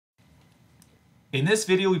In this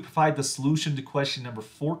video, we provide the solution to question number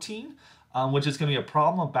 14, which is going to be a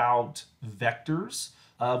problem about vectors.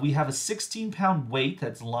 We have a 16-pound weight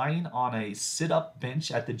that's lying on a sit-up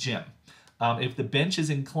bench at the gym. If the bench is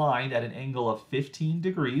inclined at an angle of 15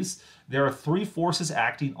 degrees, there are three forces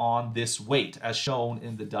acting on this weight, as shown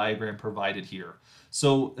in the diagram provided here.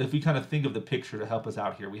 So if we kind of think of the picture to help us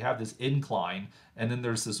out here, we have this incline, and then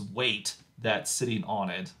there's this weight that's sitting on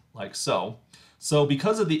it, like so. So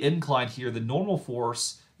because of the incline here, the normal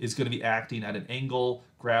force is going to be acting at an angle,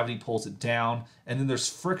 gravity pulls it down, and then there's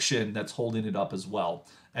friction that's holding it up as well.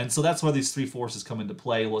 And so that's why these three forces come into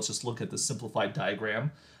play. Let's just look at the simplified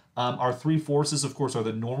diagram. Our three forces, of course, are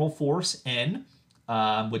the normal force, N,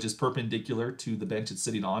 which is perpendicular to the bench it's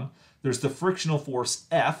sitting on. There's the frictional force,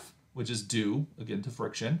 F, which is due, again, to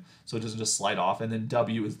friction, so it doesn't just slide off. And then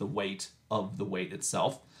W is the weight of the weight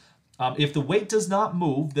itself. If the weight does not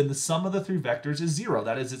move, then the sum of the three vectors is zero.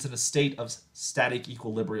 That is, it's in a state of static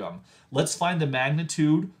equilibrium. Let's find the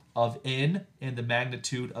magnitude of N and the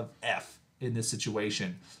magnitude of F in this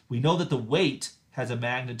situation. We know that the weight has a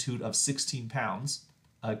magnitude of 16 pounds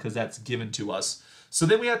because that's given to us. So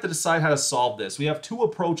then we have to decide how to solve this. We have two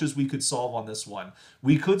approaches we could solve on this one.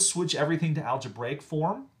 We could switch everything to algebraic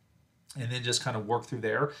form and then just kind of work through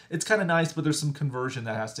there. It's kind of nice, but there's some conversion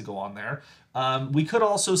that has to go on there. We could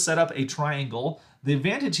also set up a triangle. The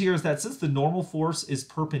advantage here is that since the normal force is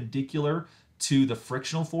perpendicular to the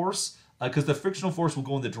frictional force, because the frictional force will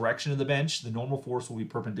go in the direction of the bench, the normal force will be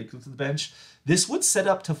perpendicular to the bench, this would set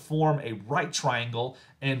up to form a right triangle,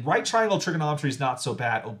 and right triangle trigonometry is not so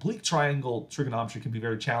bad. Oblique triangle trigonometry can be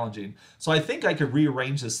very challenging. So I think I could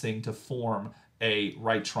rearrange this thing to form a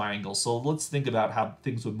right triangle. So let's think about how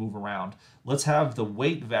things would move around. Let's have the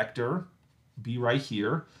weight vector be right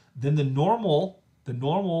here. Then the normal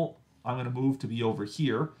I'm going to move to be over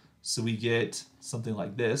here. So we get something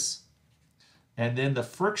like this. And then the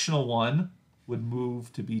frictional one would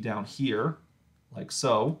move to be down here, like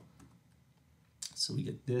so. So we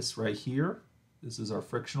get this right here. This is our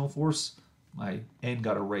frictional force. My N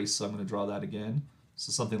got erased, so I'm going to draw that again.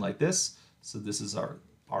 So something like this. So this is our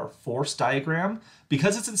force diagram.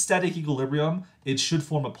 Because it's in static equilibrium, it should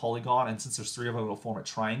form a polygon, and since there's three of them, it'll form a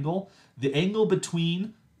triangle. The angle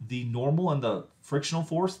between the normal and the frictional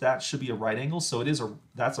force, that should be a right angle, so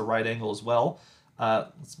that's a right angle as well.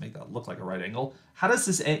 Let's make that look like a right angle. How does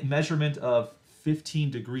this measurement of 15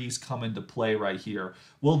 degrees come into play right here?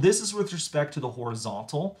 Well, this is with respect to the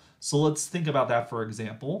horizontal, so let's think about that for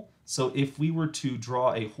example. So if we were to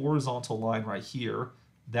draw a horizontal line right here,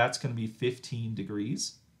 that's going to be 15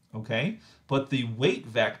 degrees. Okay, but the weight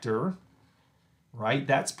vector, right,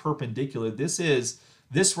 that's perpendicular.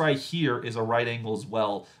 This right here is a right angle as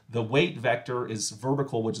well. The weight vector is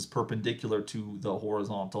vertical, which is perpendicular to the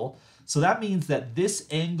horizontal. So that means that this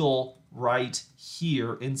angle right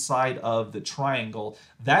here inside of the triangle,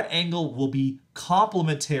 that angle will be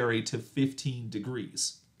complementary to 15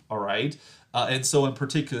 degrees. All right, and so in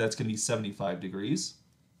particular, that's going to be 75 degrees.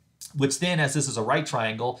 Which then, as this is a right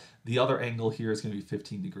triangle, the other angle here is going to be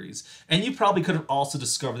 15 degrees. And you probably could have also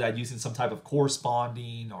discovered that using some type of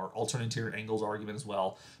corresponding or alternate interior angles argument as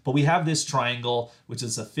well. But we have this triangle, which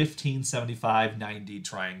is a 15, 75, 90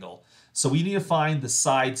 triangle. So we need to find the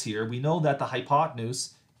sides here. We know that the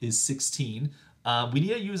hypotenuse is 16. We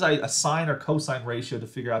need to use a sine or cosine ratio to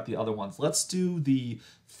figure out the other ones. Let's do the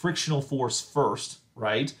frictional force first,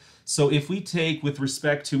 right? So if we take with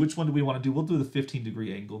respect to, which one do we want to do? We'll do the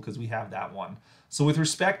 15-degree angle because we have that one. So with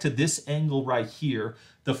respect to this angle right here,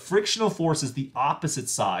 the frictional force is the opposite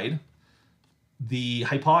side. The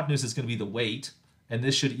hypotenuse is going to be the weight, and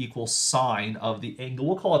this should equal sine of the angle.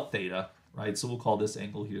 We'll call it theta, right? So we'll call this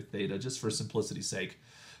angle here theta just for simplicity's sake.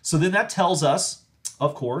 So then that tells us,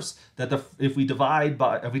 of course, that if we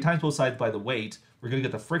times both sides by the weight, we're going to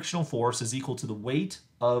get the frictional force is equal to the weight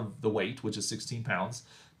of the weight, which is 16 pounds,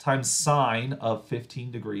 times sine of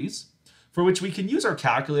 15 degrees, for which we can use our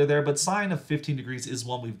calculator there, but sine of 15 degrees is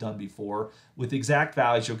one we've done before. With exact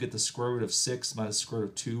values, you'll get the square root of 6 minus the square root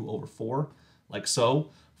of 2 over 4, like so.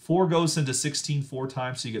 4 goes into 16 4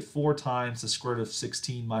 times, so you get 4 times the square root of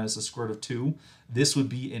 16 minus the square root of 2. This would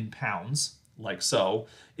be in pounds, like so.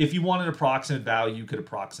 If you want an approximate value, you could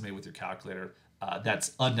approximate with your calculator.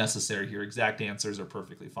 That's unnecessary here. Exact answers are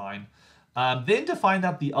perfectly fine. Then to find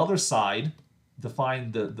out the other side,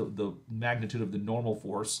 define the magnitude of the normal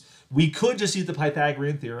force, we could just use the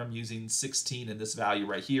Pythagorean theorem using 16 and this value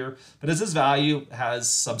right here. But as this value has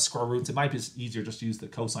some square roots, it might be easier just to use the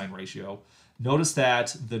cosine ratio. Notice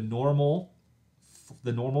that the normal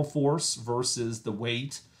force versus the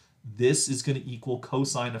weight, this is going to equal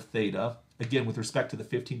cosine of theta. Again, with respect to the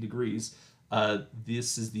 15 degrees,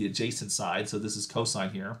 This is the adjacent side, so this is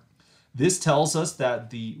cosine here. This tells us that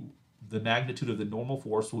the magnitude of the normal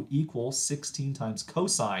force will equal 16 times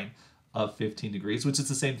cosine of 15 degrees, which is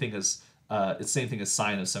the same thing as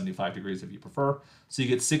sine of 75 degrees if you prefer. So you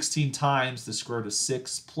get 16 times the square root of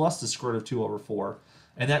 6 plus the square root of 2 over 4.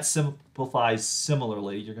 And that simplifies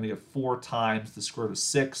similarly. You're going to get 4 times the square root of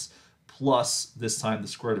 6 plus this time the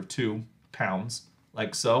square root of 2 pounds,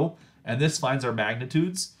 like so. And this finds our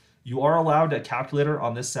magnitudes. You are allowed a calculator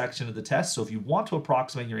on this section of the test, so if you want to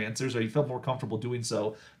approximate your answers or you feel more comfortable doing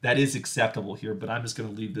so, that is acceptable here, but I'm just going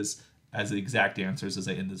to leave this as the exact answers as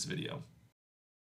I end this video.